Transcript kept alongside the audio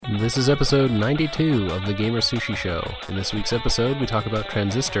This is episode 92 of the GamerSushi Show. In this week's episode, we talk about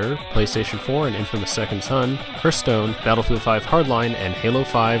Transistor, PlayStation 4 and Infamous Second Son, Hearthstone, Battlefield 5 Hardline, and Halo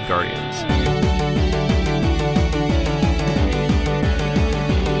 5 Guardians.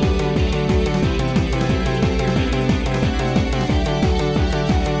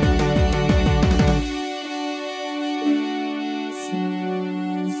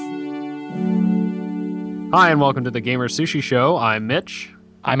 Hi, and welcome to the GamerSushi Show. I'm Mitch.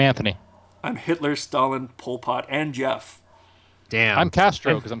 I'm Anthony. I'm Hitler, Stalin, Pol Pot, and Jeff. Damn. I'm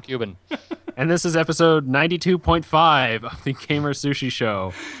Castro because I'm Cuban. And this is episode 92.5 of the GamerSushi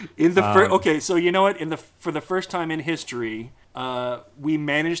Show. In the okay, so you know what? For the first time in history, we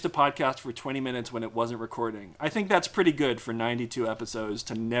managed a podcast for 20 minutes when it wasn't recording. I think that's pretty good for 92 episodes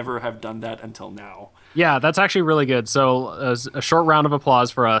to never have done that until now. Yeah, that's actually really good. So a short round of applause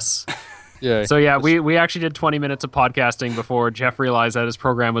for us. Yeah. So yeah, we actually did 20 minutes of podcasting before Jeff realized that his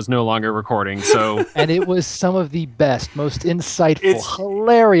program was no longer recording. So and it was some of the best, most insightful,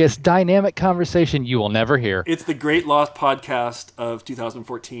 hilarious, dynamic conversation you will never hear. It's the Great Lost Podcast of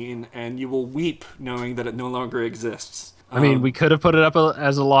 2014, and you will weep knowing that it no longer exists. I mean, we could have put it up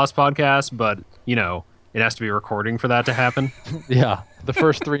as a lost podcast, but you know, it has to be recording for that to happen. Yeah. The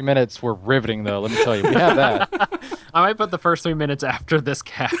first 3 minutes were riveting, though. Let me tell you, we have that. I might put the first 3 minutes after this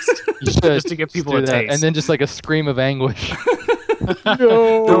cast, you should, just to give people a taste, and then just like a scream of anguish.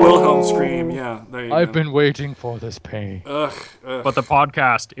 No! The Wilhelm scream. Yeah, there you I've go. been waiting for this pain. But the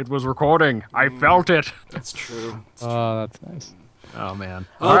podcast, it was recording. I felt it. That's true. Oh, that's nice. Oh man!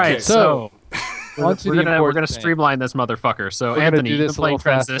 Okay. All right, so we're gonna streamline this motherfucker. So We're Anthony, do you've this been playing a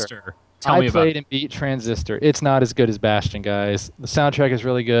little faster. Transistor. Tell me I about played it. and beat Transistor. It's not as good as Bastion, guys. The soundtrack is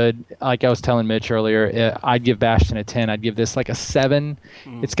really good. Like I was telling Mitch earlier, I'd give Bastion a 10. I'd give this like a 7.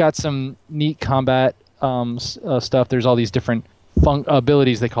 It's got some neat combat stuff. There's all these different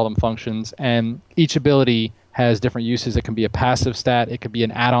abilities, they call them functions, and each ability has different uses. It can be a passive stat, it could be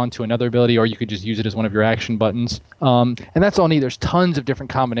an add-on to another ability, or you could just use it as one of your action buttons. And that's all neat. There's tons of different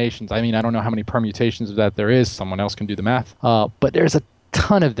combinations. I mean, I don't know how many permutations of that there is. Someone else can do the math. But there's a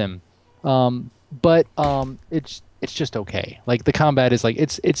ton of them. But it's just okay. Like the combat is like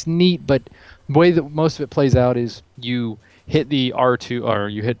it's neat, but the way that most of it plays out is you hit the R2 or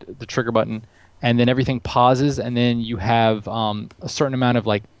you hit the trigger button, and then everything pauses, and then you have a certain amount of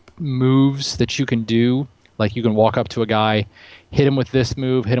like moves that you can do. Like you can walk up to a guy, hit him with this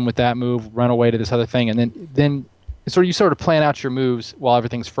move, hit him with that move, run away to this other thing, and then you sort of plan out your moves while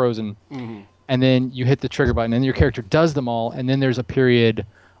everything's frozen, and then you hit the trigger button, and your character does them all, and then there's a period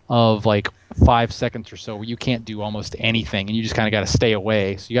of like 5 seconds or so where you can't do almost anything, and you just kind of got to stay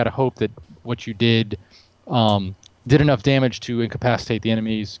away. So you got to hope that what you did enough damage to incapacitate the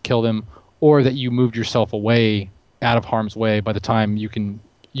enemies, kill them, or that you moved yourself away out of harm's way by the time you can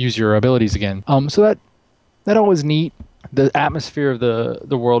use your abilities again. So that all was neat. The atmosphere of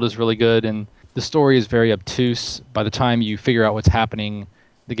the world is really good, and the story is very obtuse. By the time you figure out what's happening,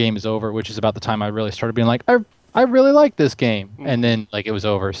 the game is over, which is about the time I really started being like, I really like this game, and then like it was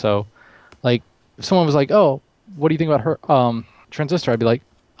over. So, like, if someone was like, "Oh, what do you think about her Transistor?" I'd be like,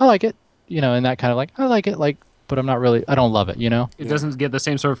 "I like it," and that kind of like, "I like it," like, but I don't love it, It doesn't get the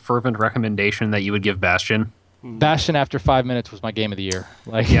same sort of fervent recommendation that you would give Bastion. Bastion after 5 minutes was my game of the year.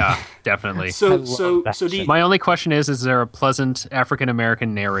 Like, Yeah, definitely. So My only question is there a pleasant African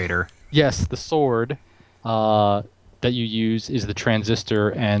American narrator? yes, the sword that you use is the Transistor,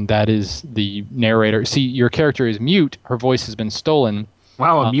 and that is the narrator. See, your character is mute. Her voice has been stolen.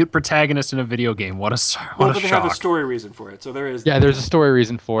 Wow, a mute protagonist in a video game. What a but shock. they have a story reason for it, so there is. Yeah, there's a story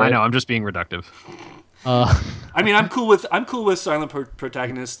reason for it. I know, I'm just being reductive. I mean, I'm cool with silent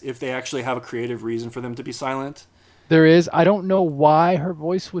protagonists if they actually have a creative reason for them to be silent. There is. I don't know why her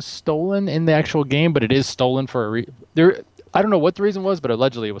voice was stolen in the actual game, but it is stolen for a reason. I don't know what the reason was, but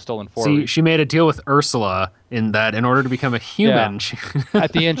allegedly it was stolen for a reason. She made a deal with Ursula in that in order to become a human... Yeah.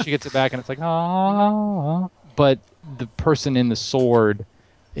 At the end, she gets it back, and it's like, ah. But the person in the sword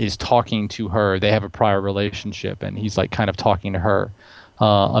is talking to her. They have a prior relationship, and he's like kind of talking to her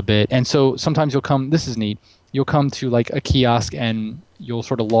a bit. And so sometimes you'll come... This is neat. You'll come to like a kiosk, and you'll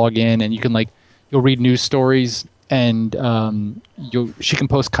sort of log in, and you can you'll read news stories, and she can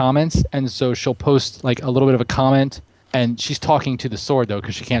post comments, and so she'll post like a little bit of a comment. And she's talking to the sword, though,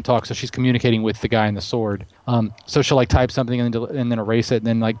 because she can't talk, so she's communicating with the guy in the sword. So she'll, type something and then erase it,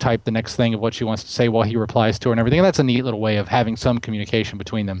 and then, type the next thing of what she wants to say while he replies to her and everything. And that's a neat little way of having some communication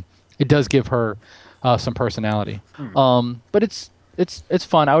between them. It does give her some personality. But it's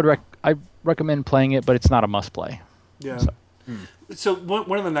fun. I recommend playing it, but it's not a must-play. Yeah. So. So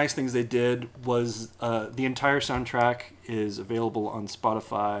one of the nice things they did was the entire soundtrack is available on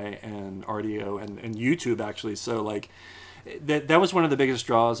Spotify and RDO and YouTube, actually. So, like, that was one of the biggest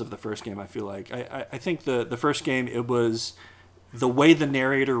draws of the first game, I feel like. I think the first game, it was the way the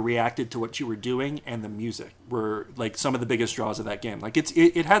narrator reacted to what you were doing and the music were, like, some of the biggest draws of that game. Like,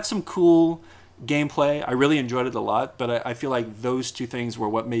 it had some cool gameplay. I really enjoyed it a lot, but I feel like those two things were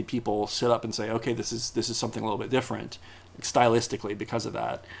what made people sit up and say, okay, this is something a little bit different, like, stylistically, because of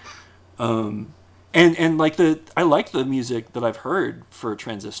that. And like I like the music that I've heard for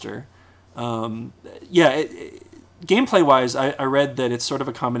Transistor. Gameplay wise, I read that it's sort of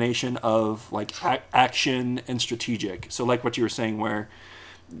a combination of like action and strategic. So like what you were saying, where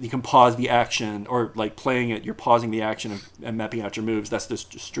you can pause the action, or like playing it, you're pausing the action and mapping out your moves. That's the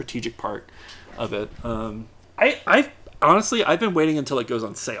strategic part of it. I honestly, I've been waiting until it goes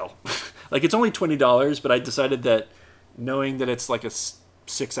on sale. Like, it's only $20, but I decided that, knowing that it's like a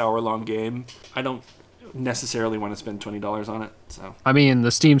 6-hour-long game, I don't necessarily want to spend $20 on it. So I mean,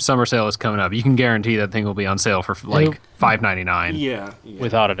 the Steam summer sale is coming up. You can guarantee that thing will be on sale for like $5.99. yeah,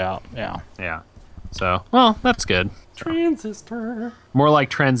 Without a doubt. Yeah. So, well, that's good. Transistor. More like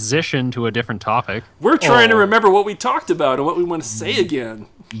transition to a different topic. We're trying to remember what we talked about and what we want to say again.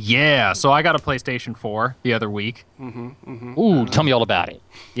 Yeah, so I got a PlayStation 4 the other week. Ooh, tell me all about it.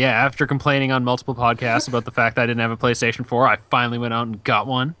 Yeah, after complaining on multiple podcasts about the fact that I didn't have a PlayStation 4, I finally went out and got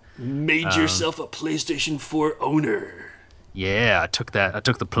one. Made yourself a PlayStation 4 owner. Yeah, I took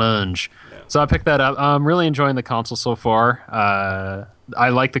the plunge. Yeah. So I picked that up. I'm really enjoying the console so far. I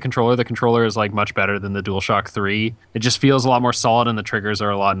like the controller. The controller is like much better than the DualShock 3. It just feels a lot more solid, and the triggers are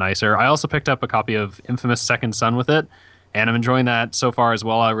a lot nicer. I also picked up a copy of Infamous Second Son with it, and I'm enjoying that so far as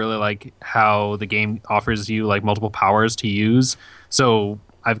well. I really like how the game offers you like multiple powers to use. So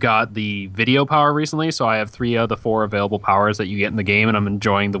I've got the video power recently, so I have 3 of the 4 available powers that you get in the game, and I'm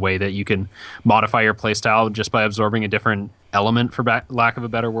enjoying the way that you can modify your playstyle just by absorbing a different element, for lack of a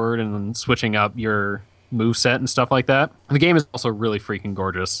better word, and then switching up your moveset and stuff like that. The game is also really freaking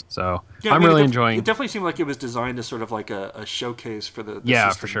gorgeous, so yeah, I'm really enjoying. It definitely seemed like it was designed as sort of like a showcase for the yeah,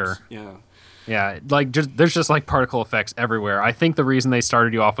 systems. for sure. Yeah, like there's just like particle effects everywhere. I think the reason they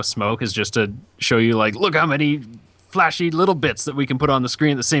started you off with smoke is just to show you like, look how many flashy little bits that we can put on the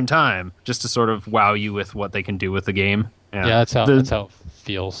screen at the same time, just to sort of wow you with what they can do with the game. Yeah, that's how it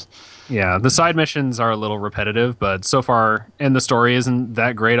feels. Yeah, the side missions are a little repetitive, but so far, and the story isn't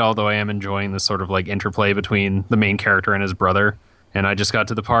that great, although I am enjoying the sort of like interplay between the main character and his brother. And I just got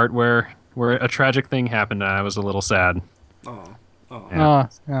to the part where a tragic thing happened, and I was a little sad.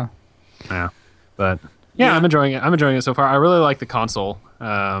 Yeah. But yeah, I'm enjoying it. I'm enjoying it so far. I really like the console.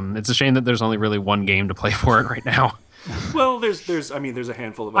 It's a shame that there's only really one game to play for it right now. Well, there's a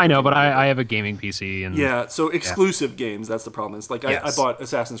handful of. I know, but I have a gaming PC, and yeah, so exclusive games. That's the problem. It's like yes. I bought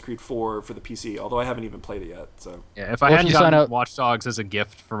Assassin's Creed 4 for the PC, although I haven't even played it yet. So yeah, if I hadn't gotten Watch Dogs as a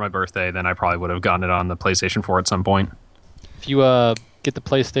gift for my birthday, then I probably would have gotten it on the PlayStation 4 at some point. If you get the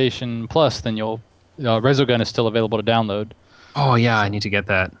PlayStation Plus, then you'll Resogun is still available to download. Oh yeah, I need to get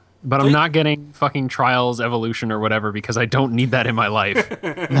that. But I'm not getting fucking Trials Evolution or whatever because I don't need that in my life.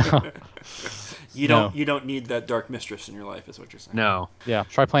 No. You don't need that Dark Mistress in your life, is what you're saying. No. Yeah,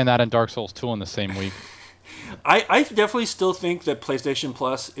 try playing that and Dark Souls 2 in the same week. I definitely still think that PlayStation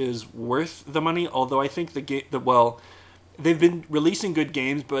Plus is worth the money, although I think they've been releasing good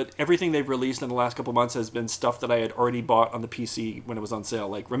games, but everything they've released in the last couple months has been stuff that I had already bought on the PC when it was on sale,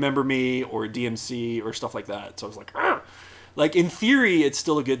 like Remember Me or DMC or stuff like that. So I was like, ah! Like, in theory, it's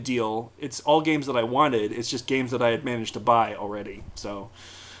still a good deal. It's all games that I wanted. It's just games that I had managed to buy already. So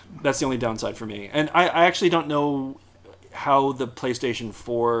that's the only downside for me. And I actually don't know how the PlayStation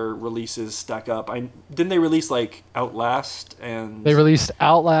 4 releases stack up. Didn't they release, like, Outlast? And they released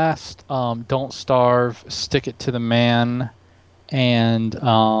Outlast, Don't Starve, Stick It to the Man, and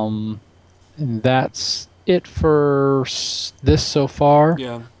that's it for this so far.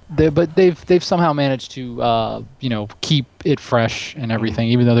 Yeah. But they've somehow managed to keep it fresh and everything,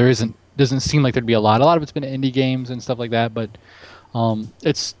 even though doesn't seem like there'd be a lot. A lot of it's been indie games and stuff like that, but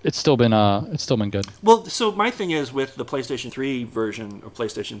it's still been good. Well, so my thing is with the PlayStation 3 version of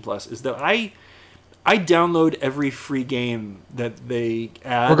PlayStation Plus is that I download every free game that they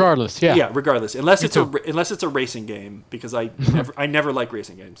add. Regardless, yeah. Yeah, regardless, unless it's a racing game, because I never like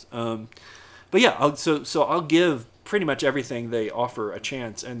racing games. But yeah, I'll give pretty much everything they offer a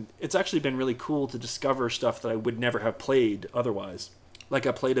chance, and it's actually been really cool to discover stuff that I would never have played otherwise. Like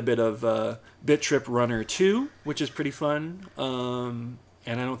I played a bit of Bit Trip Runner 2, which is pretty fun.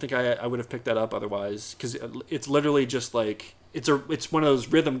 and I don't think I would have picked that up otherwise, because it's literally just like it's one of those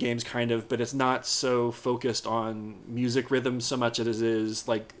rhythm games kind of, but it's not so focused on music rhythms so much as it is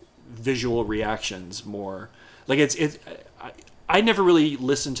like visual reactions more. Like I never really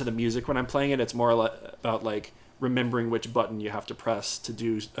listen to the music when I'm playing it. It's more about like remembering which button you have to press to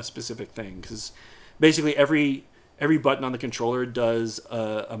do a specific thing, because basically every button on the controller does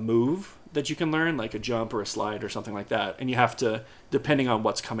a move that you can learn, like a jump or a slide or something like that, and you have to, depending on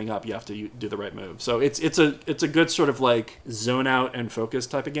what's coming up, you have to do the right move. So it's a good sort of like zone out and focus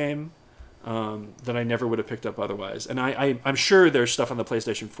type of game that I never would have picked up otherwise. And I'm sure there's stuff on the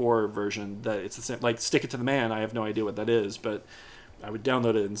PlayStation 4 version that it's the same, like Stick It to the Man. I have no idea what that is, but I would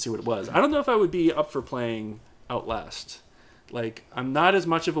download it and see what it was. I don't know if I would be up for playing Outlast. Like, I'm not as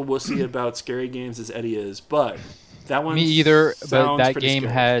much of a wussy about scary games as Eddie is, but that one Me either, but that game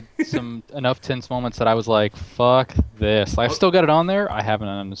scary. had some enough tense moments that I was like, fuck this. I've still got it on there. I haven't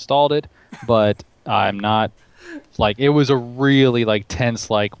uninstalled it, but I'm not, like, it was a really, like, tense,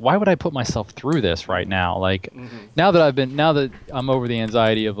 like, why would I put myself through this right now? Like, now that I'm over the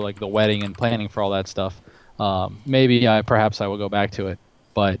anxiety of, like, the wedding and planning for all that stuff, maybe perhaps I will go back to it.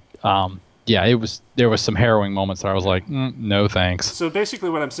 But, yeah, there was some harrowing moments that I was like, no thanks. So basically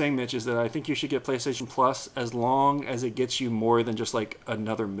what I'm saying, Mitch, is that I think you should get PlayStation Plus as long as it gets you more than just like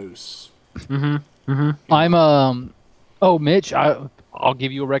another moose. I'm Mitch, I'll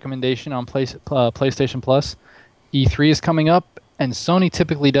give you a recommendation on PlayStation Plus. E3 is coming up, and Sony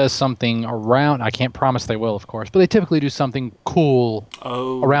typically does something around, I can't promise they will, of course, but they typically do something cool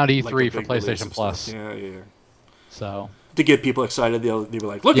around E3 like for PlayStation Plus. Yeah. So to get people excited, they'll be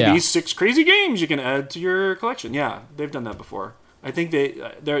like, look at these 6 crazy games you can add to your collection. Yeah, they've done that before. I think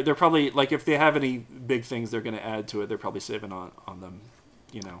they're probably, like, if they have any big things they're going to add to it, they're probably saving on them,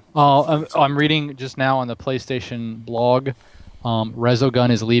 you know. I'm reading just now on the PlayStation blog, Resogun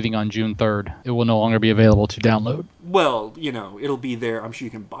is leaving on June 3rd. It will no longer be available to download. Well, you know, it'll be there. I'm sure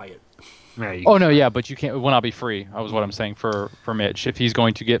you can buy it. Yeah, but you can't. It will not be free. That was what I'm saying for Mitch. If he's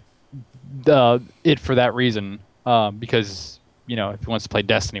going to get it for that reason, because, you know, if he wants to play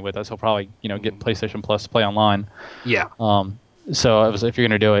Destiny with us, he'll probably, you know, get PlayStation Plus to play online. Yeah. So if you're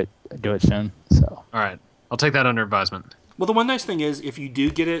going to do it soon. So. All right. I'll take that under advisement. Well, the one nice thing is, if you do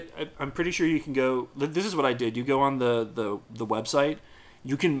get it, I'm pretty sure you can go. This is what I did. You go on the website.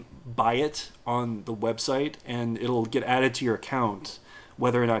 You can buy it on the website, and it'll get added to your account,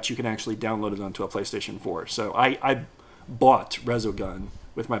 whether or not you can actually download it onto a PlayStation 4. So I bought Resogun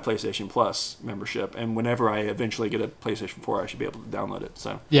with my PlayStation Plus membership, and whenever I eventually get a PlayStation 4, I should be able to download it.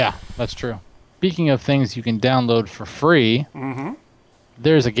 So yeah, that's true. Speaking of things you can download for free,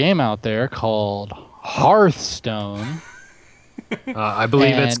 there's a game out there called Hearthstone. I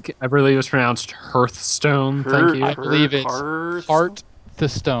believe it's pronounced Hearthstone. Thank you. I believe it's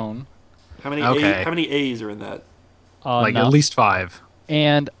Hearthstone. How many A's are in that? Like at least 5.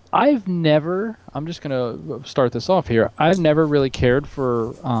 And I'm just going to start this off here. I've never really cared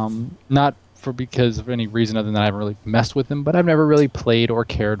for, not for because of any reason other than I haven't really messed with them, but I've never really played or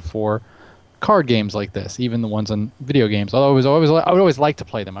cared for card games like this, even the ones on video games. I would always like to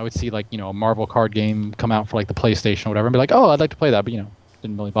play them. I would see, like, you know, a Marvel card game come out for like the PlayStation or whatever and be like, oh, I'd like to play that, but, you know,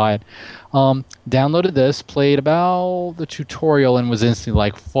 didn't really buy it. Downloaded this, played about the tutorial, and was instantly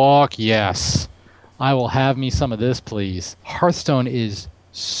like, fuck yes, I will have me some of this, please. Hearthstone is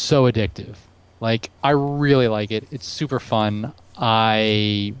so addictive. Like, I really like it. It's super fun.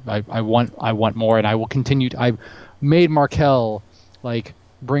 I want more, and I will continue. I made Markel, like,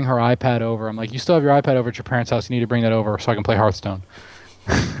 bring her iPad over. I'm like, you still have your iPad over at your parents' house. You need to bring that over so I can play Hearthstone.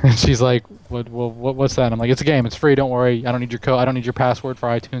 And she's like, what's that? I'm like, it's a game. It's free. Don't worry. I don't need your code. I don't need your password for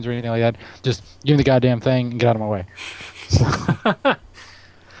iTunes or anything like that. Just give me the goddamn thing and get out of my way.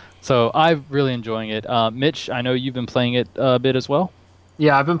 So I'm really enjoying it. Mitch, I know you've been playing it a bit as well.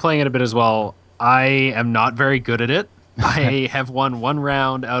 Yeah, I've been playing it a bit as well. I am not very good at it. I have won 1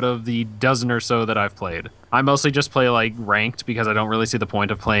 round out of the dozen or so that I've played. I mostly just play, like, ranked because I don't really see the point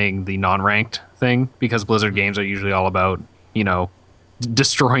of playing the non-ranked thing, because Blizzard games are usually all about, you know,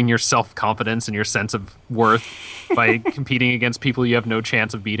 destroying your self-confidence and your sense of worth by competing against people you have no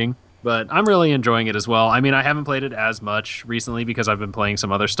chance of beating. But I'm really enjoying it as well. I mean, I haven't played it as much recently because I've been playing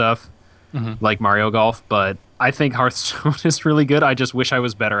some other stuff, like Mario Golf, but I think Hearthstone is really good. I just wish I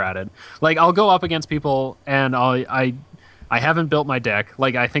was better at it. Like, I'll go up against people, and I haven't built my deck.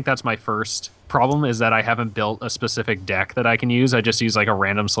 Like, I think that's my first problem, is that I haven't built a specific deck that I can use. I just use, like, a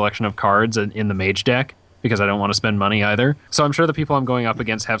random selection of cards in the mage deck, because I don't want to spend money either. So I'm sure the people I'm going up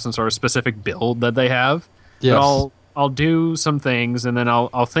against have some sort of specific build that they have. Yes. But I'll do some things, and then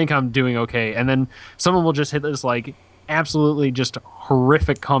I'll think I'm doing okay, and then someone will just hit this, like, absolutely just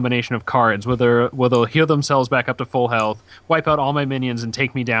horrific combination of cards where they'll heal themselves back up to full health, wipe out all my minions, and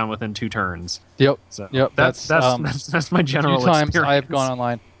take me down within 2 turns. Yep. So Yep. that's my general a few times experience. I've gone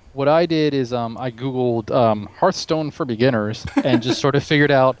online. What I did is I Googled Hearthstone for beginners and just sort of figured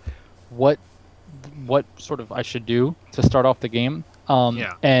out what sort of I should do to start off the game.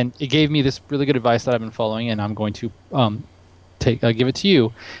 And it gave me this really good advice that I've been following, and I'm going to give it to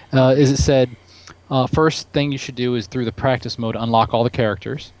you. It said, first thing you should do is through the practice mode, unlock all the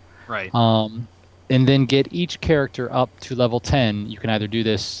characters. Right. And then get each character up to level 10. You can either do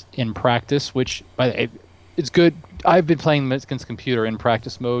this in practice, which it's good. I've been playing against computer in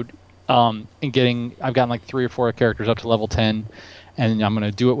practice mode, and I've gotten like 3 or 4 characters up to level 10, and I'm going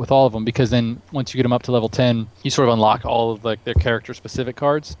to do it with all of them, because then once you get them up to level 10, you sort of unlock all of like their character specific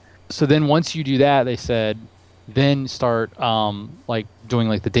cards. So then once you do that, they said, then start like doing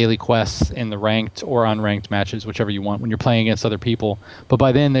like the daily quests in the ranked or unranked matches, whichever you want, when you're playing against other people. But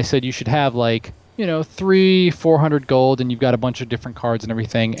by then they said you should have like 300-400 gold, and you've got a bunch of different cards and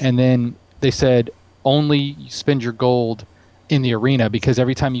everything. And then they said only spend your gold in the arena, because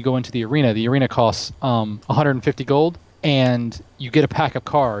every time you go into the arena costs 150 gold, and you get a pack of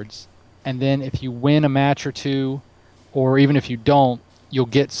cards. And then if you win a match or two, or even if you don't, you'll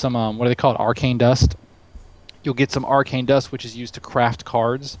get some what do they call it, arcane dust. You'll get some arcane dust, which is used to craft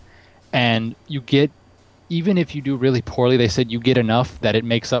cards, and you get, even if you do really poorly, they said you get enough that it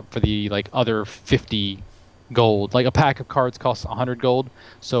makes up for the like other 50 gold. Like a pack of cards costs 100 gold,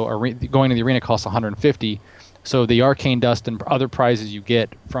 so going to the arena costs 150. So the arcane dust and other prizes you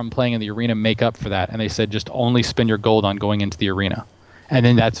get from playing in the arena make up for that. And they said just only spend your gold on going into the arena, and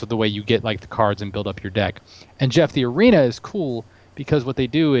then that's the way you get like the cards and build up your deck. And Jeff, the arena is cool because what they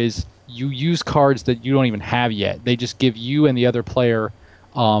do is you use cards that you don't even have yet. They just give you and the other player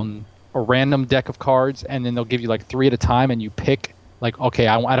a random deck of cards, and then they'll give you like 3 at a time, and you pick like, okay,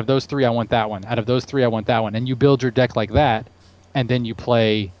 out of those 3, I want that one. Out of those 3, I want that one. And you build your deck like that, and then you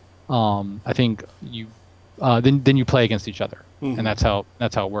play. I think you then you play against each other, and that's how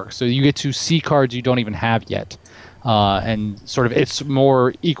it works. So you get to see cards you don't even have yet, and sort of it's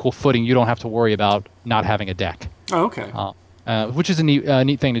more equal footing. You don't have to worry about not having a deck. Oh, okay. Which is a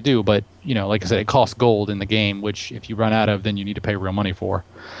neat thing to do, but like I said, it costs gold in the game, which if you run out of, then you need to pay real money for,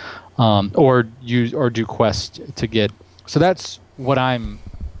 or do quests to get. So that's what I'm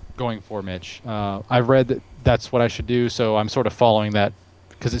going for, Mitch. I've read that's what I should do, so I'm sort of following that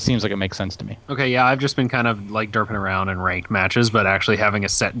because it seems like it makes sense to me. Okay, yeah, I've just been kind of like derping around in ranked matches, but actually having a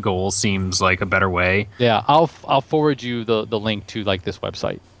set goal seems like a better way. Yeah, I'll forward you the link to like this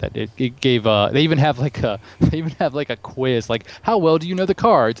website that it gave. They even have like a quiz, like how well do you know the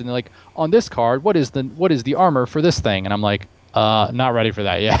cards? And they're like, on this card, what is the armor for this thing? And I'm like, not ready for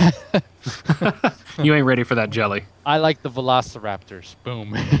that yet. You ain't ready for that jelly. I like the Velociraptors.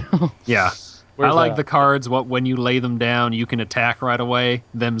 Boom. Yeah. Where's I like the cards. When you lay them down, you can attack right away.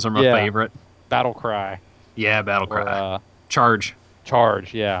 Them's are my favorite. Battle Cry. Yeah, Battle Cry. Or, Charge.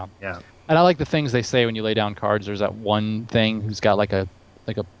 Yeah. Yeah. And I like the things they say when you lay down cards. There's that one thing who's got like a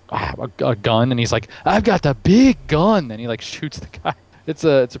gun, and he's like, "I've got the big gun," and he like shoots the guy. It's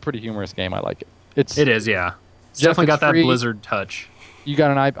a pretty humorous game. I like it. It is, yeah. It's definitely got that Blizzard touch. You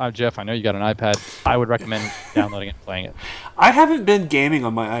got an iPad, Jeff. I know you got an iPad. I would recommend downloading it and playing it. I haven't been gaming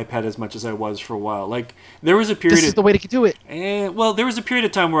on my iPad as much as I was for a while. Like there was a period. This is the way to do it. Well, there was a period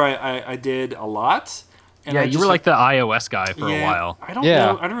of time where I did a lot. And you were like the iOS guy for a while. I don't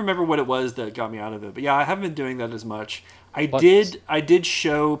know. I don't remember what it was that got me out of it. But yeah, I haven't been doing that as much. I did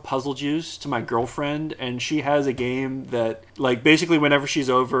show Puzzle Juice to my girlfriend, and she has a game that, like, basically whenever she's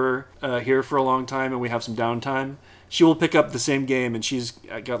over here for a long time and we have some downtime, she will pick up the same game, and she's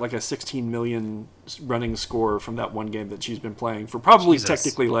got like a 16 million running score from that one game that she's been playing for probably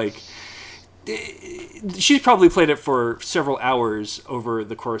technically like... She's probably played it for several hours over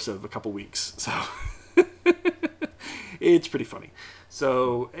the course of a couple weeks, so... It's pretty funny.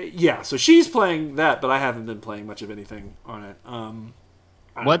 So yeah, so she's playing that, but I haven't been playing much of anything on it.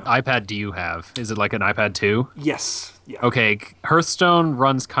 What iPad do you have? Is it like an iPad 2? Yes. Yeah. Okay, Hearthstone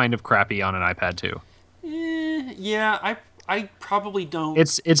runs kind of crappy on an iPad 2. Yeah, I probably don't.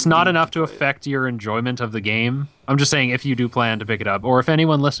 It's not enough to affect your enjoyment of the game. I'm just saying if you do plan to pick it up, or if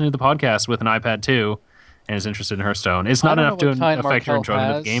anyone listening to the podcast with an iPad 2 and is interested in Hearthstone, it's not enough to affect your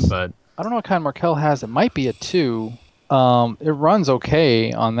enjoyment of the game, but... I don't know what kind Markel has. It might be a 2. It runs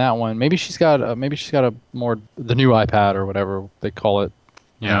okay on that one. Maybe she's got a more the new iPad or whatever they call it.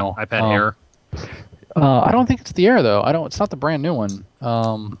 You know, iPad Air. I don't think it's the Air though. It's not the brand new one.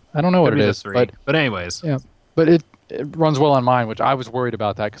 I don't know what it is. But anyways. Yeah. But it runs well on mine, which I was worried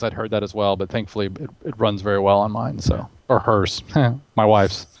about that because I'd heard that as well. But thankfully, it runs very well on mine. So, or hers, my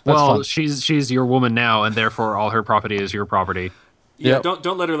wife's. That's fun. she's your woman now, and therefore all her property is your property. Yeah, Yep.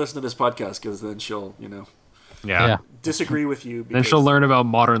 don't let her listen to this podcast because then she'll Yeah. disagree with you. Then she'll learn about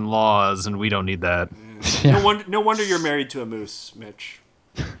modern laws, and we don't need that. Yeah. No wonder you're married to a moose, Mitch.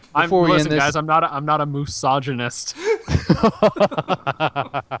 Before we end Listen, this- guys, I'm not a misogynist.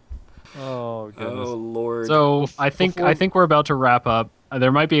 Oh goodness. Oh Lord. So I think we're about to wrap up.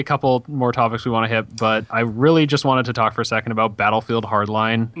 There might be a couple more topics we want to hit, but I really just wanted to talk for a second about Battlefield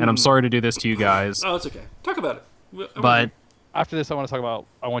Hardline, and I'm sorry to do this to you guys, Oh, it's okay. Talk about it. but After this, I want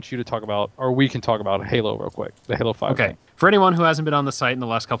you to talk about, or we can talk about Halo real quick, the Halo 5. okay. For anyone who hasn't been on the site in the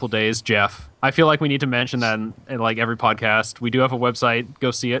last couple of days, Jeff, I feel like we need to mention that in like every podcast, we do have a website.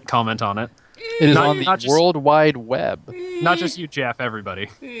 Go see it, comment on it. It is Not- on the not just- World Wide Web. Not just you, Jeff, everybody.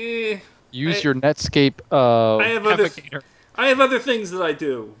 Use your Netscape. I have other things that I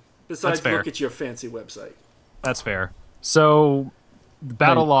do besides That's fair. look at your fancy website. That's fair. So,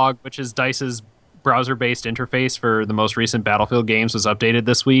 Battlelog, which is DICE's browser-based interface for the most recent Battlefield games, was updated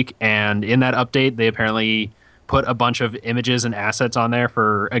this week, and in that update, they apparently put a bunch of images and assets on there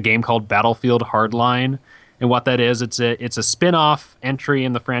for a game called Battlefield Hardline. And what that is, it's a spin-off entry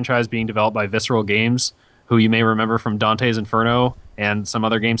in the franchise being developed by Visceral Games, who you may remember from Dante's Inferno and some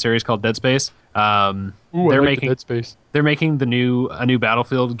other game series called Dead Space. They're making Dead Space. They're making a new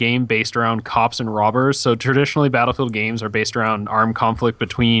Battlefield game based around cops and robbers. So traditionally, Battlefield games are based around armed conflict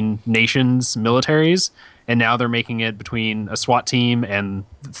between nations, militaries, and now they're making it between a SWAT team and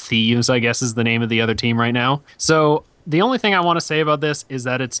thieves, I guess is the name of the other team right now. So the only thing I want to say about this is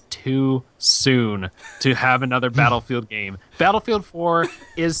that it's too soon to have another Battlefield game. Battlefield 4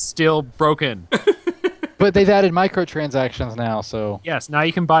 is still broken. But they've added microtransactions now, so Yes, now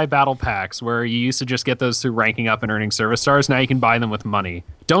you can buy battle packs where you used to just get those through ranking up and earning service stars. Now you can buy them with money.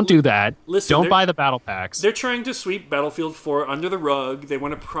 Don't do that. Listen, Don't they're- buy the battle packs. They're trying to sweep Battlefield 4 under the rug. They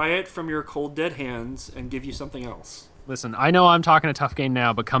want to pry it from your cold, dead hands and give you something else. Listen, I know I'm talking a tough game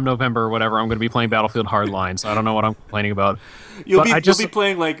now, but come November or whatever, I'm going to be playing Battlefield Hardline, so I don't know what I'm complaining about. You'll But be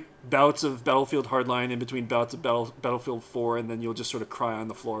playing like bouts of Battlefield Hardline in between bouts of Battlefield 4, and then you'll just sort of cry on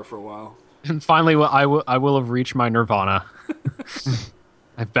the floor for a while. And finally, I will have reached my nirvana.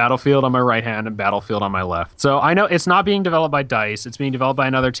 I have Battlefield on my right hand and Battlefield on my left. So I know it's not being developed by DICE. It's being developed by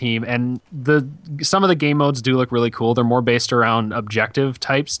another team, and some of the game modes do look really cool. They're more based around objective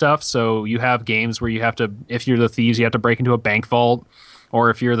type stuff. So you have games where you have to, if you're the thieves, you have to break into a bank vault, or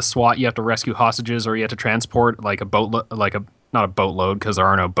if you're the SWAT, you have to rescue hostages, or you have to transport like not a boatload because there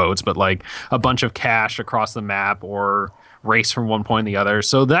are no boats, but like a bunch of cash across the map, or race from one point to the other.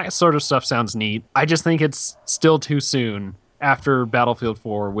 So that sort of stuff sounds neat. I just think it's still too soon after Battlefield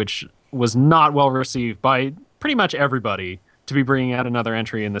 4, which was not well received by pretty much everybody, to be bringing out another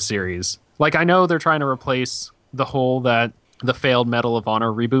entry in the series. Like, I know they're trying to replace the hole that the failed Medal of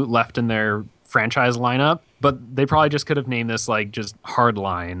Honor reboot left in their franchise lineup, but they probably just could have named this like just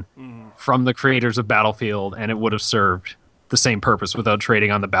Hardline from the creators of Battlefield, and it would have served the same purpose without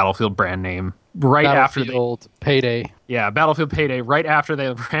trading on the Battlefield brand name. Battlefield Payday. Battlefield Payday, right after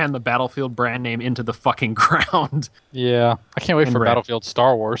they ran the Battlefield brand name into the fucking ground. Yeah, I can't wait And for Brand. Battlefield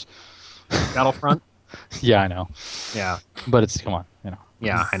Star Wars. Battlefront? Yeah, I know, Yeah. but it's come on,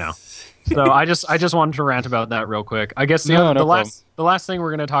 Yeah, I know. So I just wanted to rant about that real quick. I guess the last thing we're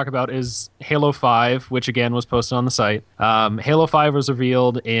going to talk about is Halo 5, which again was posted on the site. Halo 5 was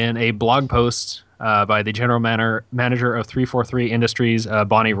revealed in a blog post by the general manager of 343 Industries,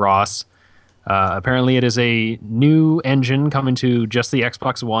 Bonnie Ross. Apparently it is a new engine coming to just the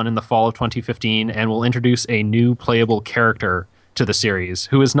Xbox One in the fall of 2015, and will introduce a new playable character to the series,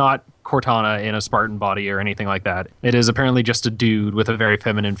 who is not Cortana in a Spartan body or anything like that. It is apparently just a dude with a very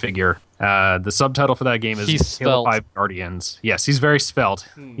feminine figure. The subtitle for that game is He's Halo svelte. 5 Guardians. Yes, he's very svelte.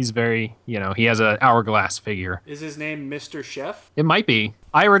 He's very, he has an hourglass figure. Is his name Mr. Chef? It might be.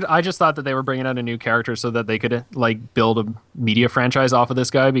 I just thought that they were bringing out a new character so that they could like build a media franchise off of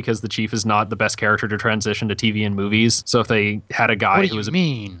this guy, because the Chief is not the best character to transition to TV and movies. So if they had a guy What do who you was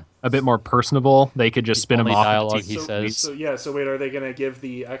mean? a bit more personable, they could just spin him only off. dialogue into he TV. says. So wait, are they going to give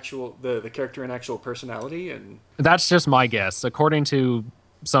the character an actual personality? And That's just my guess. According to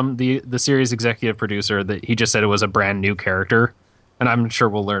the series executive producer, that he just said it was a brand new character, and I'm sure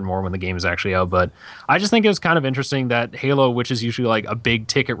we'll learn more when the game is actually out. But I just think it was kind of interesting that Halo, which is usually like a big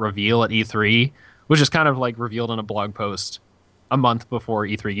ticket reveal at E3, was just kind of like revealed in a blog post a month before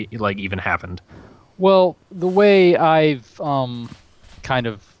E3 like even happened. Well, the way I've kind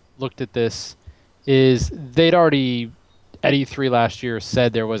of looked at this is they'd already at E3 last year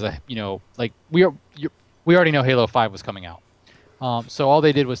said there was a we already know Halo 5 was coming out. So all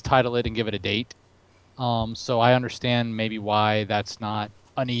they did was title it and give it a date. So I understand maybe why that's not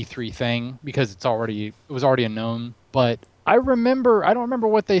an E3 thing, because it was already a known. But I don't remember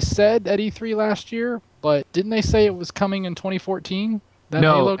what they said at E3 last year, but didn't they say it was coming in 2014? That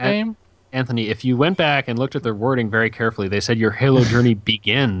Halo game? Anthony, if you went back and looked at their wording very carefully, they said your Halo journey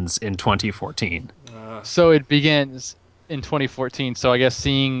begins in 2014. So it begins in 2014. So I guess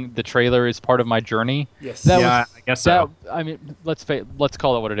seeing the trailer is part of my journey. Yes. I guess so. I mean, let's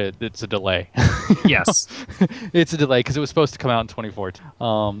call it what it is. It's a delay. Yes. It's a delay because it was supposed to come out in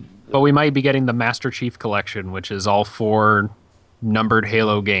 2014. But we might be getting the Master Chief Collection, which is all 4 numbered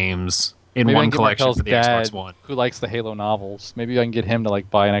Halo games in maybe one collection for the dad, Xbox One. Who likes the Halo novels? Maybe I can get him to like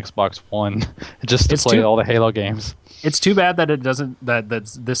buy an Xbox One just to play all the Halo games. It's too bad that it doesn't. That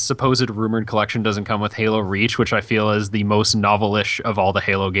this supposed rumored collection doesn't come with Halo Reach, which I feel is the most novelish of all the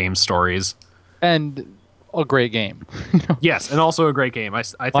Halo game stories. And a great game. Yes, and also a great game. I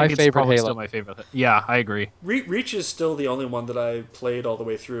think it's probably still my favorite. Yeah, I agree. Reach is still the only one that I played all the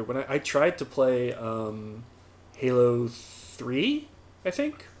way through. When I tried to play Halo 3, I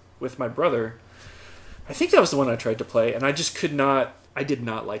think, with my brother. I think that was the one I tried to play, and I just could not. I did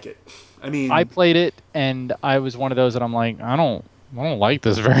not like it. I mean, I played it, and I was one of those that I'm like, I don't like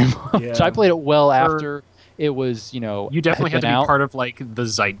this very much. Yeah. So I played it well after it was, You definitely had to be part of like the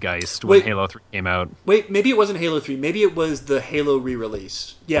zeitgeist when Halo 3 came out. Wait, maybe it wasn't Halo 3. Maybe it was the Halo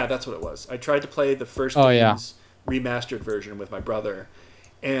re-release. Yeah, that's what it was. I tried to play the first game's remastered version with my brother,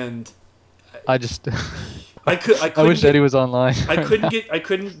 and I just I wish Eddie was online. I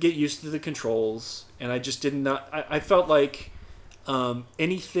couldn't get used to the controls, and I just did not. I felt like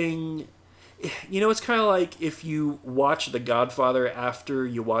anything. It's kind of like if you watch The Godfather after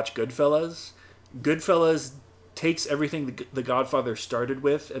you watch Goodfellas. Goodfellas takes everything the Godfather started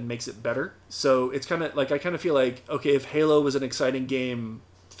with and makes it better. So it's kind of like, I kind of feel like, okay, if Halo was an exciting game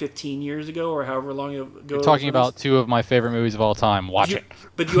 15 years ago or however long ago. You're talking about 2 of my favorite movies of all time. Watch it.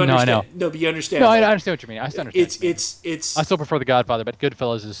 But you understand. No, I know. No, but you understand. No, I understand what you mean. I understand. It's. I still prefer The Godfather, but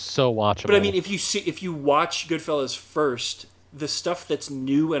Goodfellas is so watchable. But I mean, if you watch Goodfellas first, the stuff that's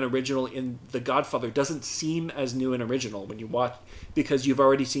new and original in The Godfather doesn't seem as new and original when you watch, because you've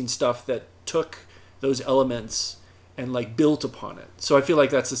already seen stuff that took those elements and like built upon it. So I feel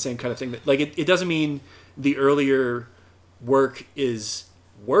like that's the same kind of thing. That like it doesn't mean the earlier work is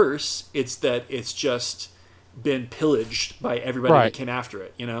worse. It's that it's just been pillaged by everybody that came after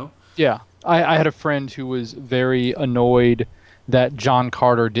it. Yeah, I had a friend who was very annoyed that John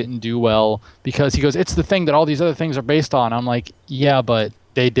Carter didn't do well because he goes, it's the thing that all these other things are based on. I'm like, yeah, but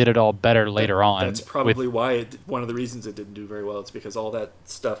they did it all better later on. That's probably why one of the reasons it didn't do very well. It's because all that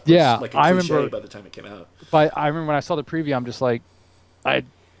stuff was like a cliche by the time it came out. But I remember when I saw the preview, I'm just like,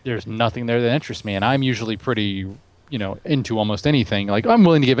 there's nothing there that interests me, and I'm usually pretty, into almost anything. Like I'm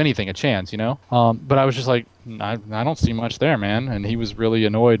willing to give anything a chance, But I was just like, I don't see much there, man. And he was really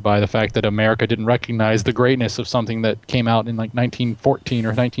annoyed by the fact that America didn't recognize the greatness of something that came out in like 1914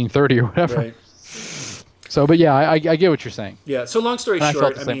 or 1930 or whatever. Right. So, but yeah, I get what you're saying. Yeah. So long story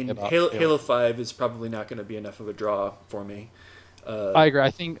short, I mean, Halo 5 is probably not going to be enough of a draw for me. I agree.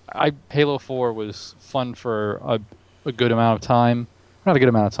 I think Halo 4 was fun for a good amount of time. Not a good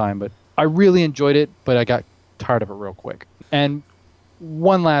amount of time, but I really enjoyed it, but I got tired of it real quick. And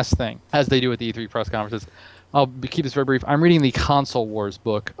one last thing, as they do at the E3 press conferences, I'll keep this very brief. I'm reading the Console Wars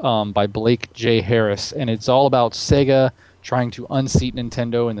book by Blake J. Harris, and it's all about Sega trying to unseat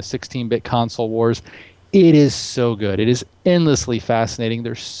Nintendo in the 16-bit console wars. It is so good. It is endlessly fascinating.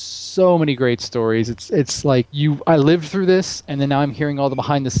 There's so many great stories. It's like I lived through this, and then now I'm hearing all the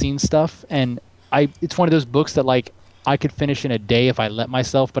behind-the-scenes stuff, and it's one of those books that like I could finish in a day if I let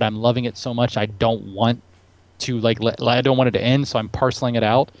myself, but I'm loving it so much I don't want to I don't want it to end, so I'm parceling it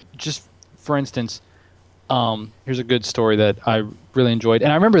out. Just for instance, here's a good story that I really enjoyed,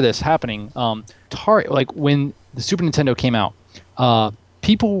 and I remember this happening. Like when the Super Nintendo came out,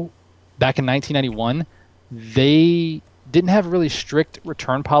 people back in 1991, they didn't have really strict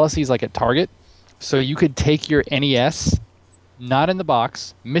return policies like at Target, so you could take your NES, not in the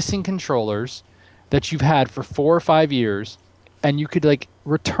box, missing controllers that you've had for 4 or 5 years, and you could like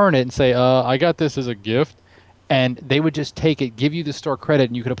return it and say, I got this as a gift. And they would just take it, give you the store credit,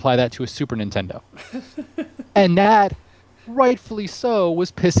 and you could apply that to a Super Nintendo. And that, rightfully so,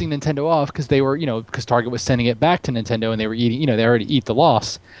 was pissing Nintendo off because they were, because Target was sending it back to Nintendo, and they were eating, they already eat the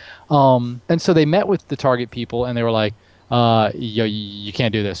loss. And so they met with the Target people, and they were like, you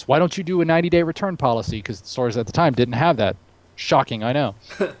can't do this. Why don't you do a 90-day return policy? Because the stores at the time didn't have that. Shocking, I know.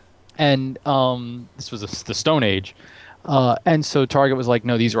 And this was the Stone Age. And so Target was like,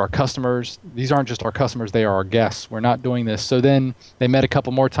 no, these are our customers. These aren't just our customers, they are our guests. We're not doing this. So then they met a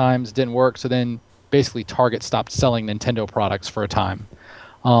couple more times, didn't work. So then basically Target stopped selling Nintendo products for a time,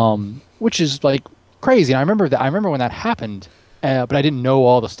 which is like crazy. And I remember that. I remember when that happened, but I didn't know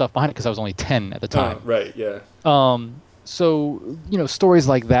all the stuff behind it because I was only 10 at the time. Right, yeah. So, stories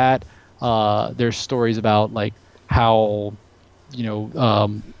like that. There's stories about like how,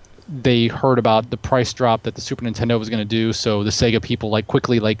 they heard about the price drop that the Super Nintendo was going to do. So the Sega people like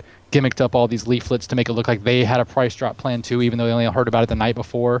quickly like gimmicked up all these leaflets to make it look like they had a price drop plan too, even though they only heard about it the night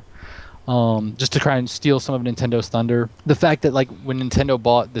before. Just to try and steal some of Nintendo's thunder. The fact that like when Nintendo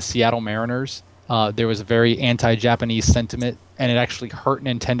bought the Seattle Mariners, there was a very anti-Japanese sentiment, and it actually hurt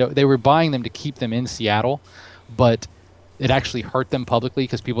Nintendo. They were buying them to keep them in Seattle, but it actually hurt them publicly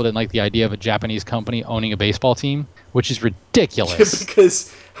because people didn't like the idea of a Japanese company owning a baseball team, which is ridiculous.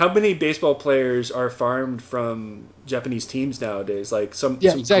 Because how many baseball players are farmed from Japanese teams nowadays? Like some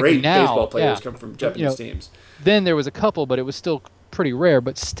great baseball players come from Japanese teams. Then there was a couple, but it was still pretty rare.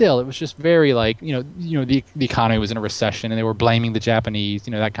 But still, it was just very like the economy was in a recession and they were blaming the Japanese,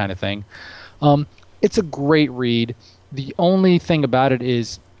 that kind of thing. It's a great read. The only thing about it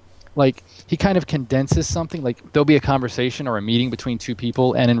is, like, he kind of condenses something. Like, there'll be a conversation or a meeting between two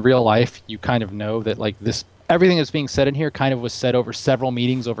people, and in real life, you kind of know that, like, everything that's being said in here kind of was said over several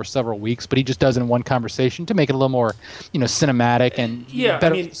meetings over several weeks, but he just does it in one conversation to make it a little more, cinematic and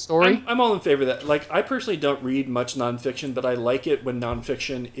better story. I'm all in favor of that. Like, I personally don't read much nonfiction, but I like it when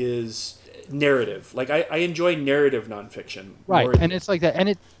nonfiction is narrative. Like, I enjoy narrative nonfiction. Right, and it's like that,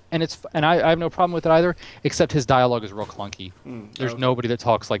 and I have no problem with it either, except his dialogue is real clunky. There's nobody that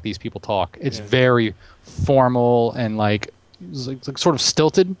talks like these people talk. It's very formal and like sort of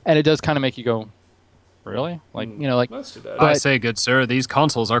stilted, and it does kind of make you go, really? That's too bad. I say, good sir, these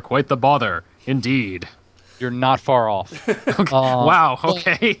consoles are quite the bother. Indeed. You're not far off. Wow,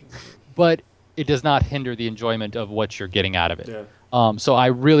 okay. But it does not hinder the enjoyment of what you're getting out of it. Yeah. So I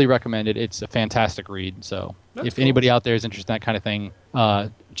really recommend it. It's a fantastic read. So if anybody out there is interested in that kind of thing,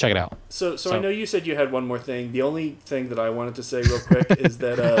 check it out. So I know you said you had one more thing. The only thing that I wanted to say real quick is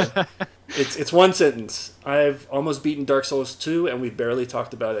that it's one sentence. I've almost beaten Dark Souls 2, and we've barely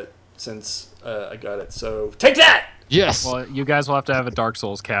talked about it since I got it. So take that! Yes. Well, you guys will have to have a Dark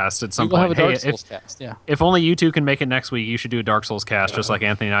Souls cast at some We'll point. have a Dark Souls cast, yeah. If only you two can make it next week, you should do a Dark Souls cast, just like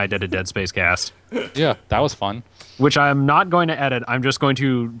Anthony and I did a Dead Space cast. Yeah, that was fun. Which I'm not going to edit. I'm just going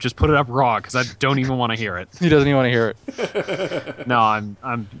to put it up raw because I don't even want to hear it. He doesn't even want to hear it. No,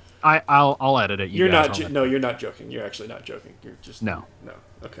 I'll edit it. You're not joking. You're actually not joking. You're just no.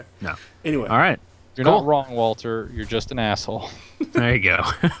 Okay. No. Anyway. All right. You're not wrong, Walter. You're just an asshole. There you go.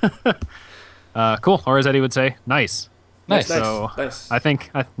 Cool. Or as Eddie would say, nice. Nice. So nice. I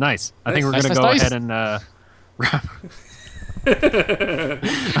think nice. I think we're going to go ahead and wrap.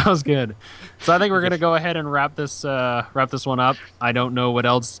 That was good. So I think we're going to go ahead and wrap this one up. I don't know what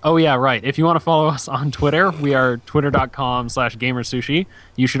else. Oh, yeah, right. If you want to follow us on Twitter, we are twitter.com/GamerSushi.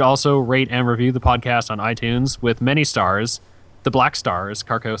 You should also rate and review the podcast on iTunes with many stars. The black star is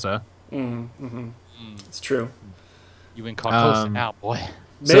Carcosa. It's true. You in Carcosa now, boy.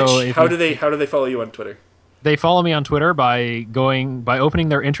 Mitch, So how do they follow you on Twitter? They follow me on Twitter by opening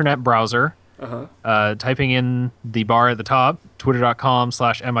their internet browser, typing in the bar at the top,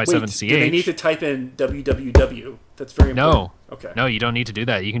 twitter.com/mi7ch. Wait, do they need to type in www? That's very important. No. Okay. No, you don't need to do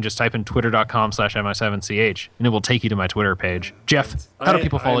that. You can just type in twitter.com/mi7ch, and it will take you to my Twitter page. Jeff, how do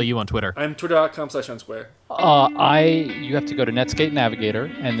people follow you on Twitter? I'm twitter.com/unsquare. You have to go to Netscape Navigator,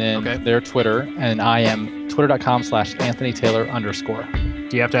 and then their Twitter, and I am twitter.com/AnthonyTaylor_.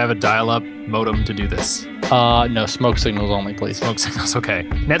 Do you have to have a dial-up modem to do this? No, smoke signals only, please. Smoke signals, okay.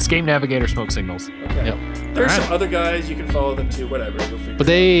 Netscape Navigator smoke signals. Okay. Yep. There's some other guys, you can follow them too, whatever. But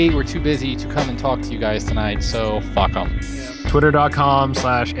they were too busy to come and talk to you guys tonight, so fuck them. Yeah.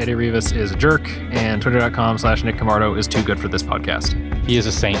 Twitter.com/Eddie Rivas is a jerk, and twitter.com/Nick Camardo is too good for this podcast. He is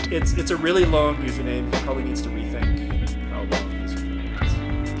a saint. It's a really long username. He probably needs to rethink how long his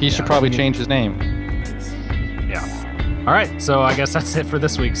username is. He should probably change his name. Yeah. All right, so I guess that's it for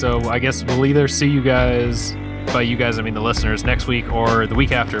this week. So I guess we'll either see you guys, by you guys I mean the listeners, next week or the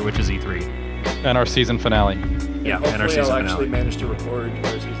week after, which is E3. And our season finale. Yeah, hopefully and our season I'll finale. actually manage to record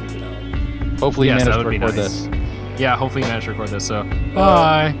our season finale. Hopefully you Yes, manage that to would be record nice. this. Yeah, hopefully you manage to record this. So,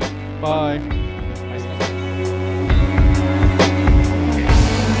 bye. Bye.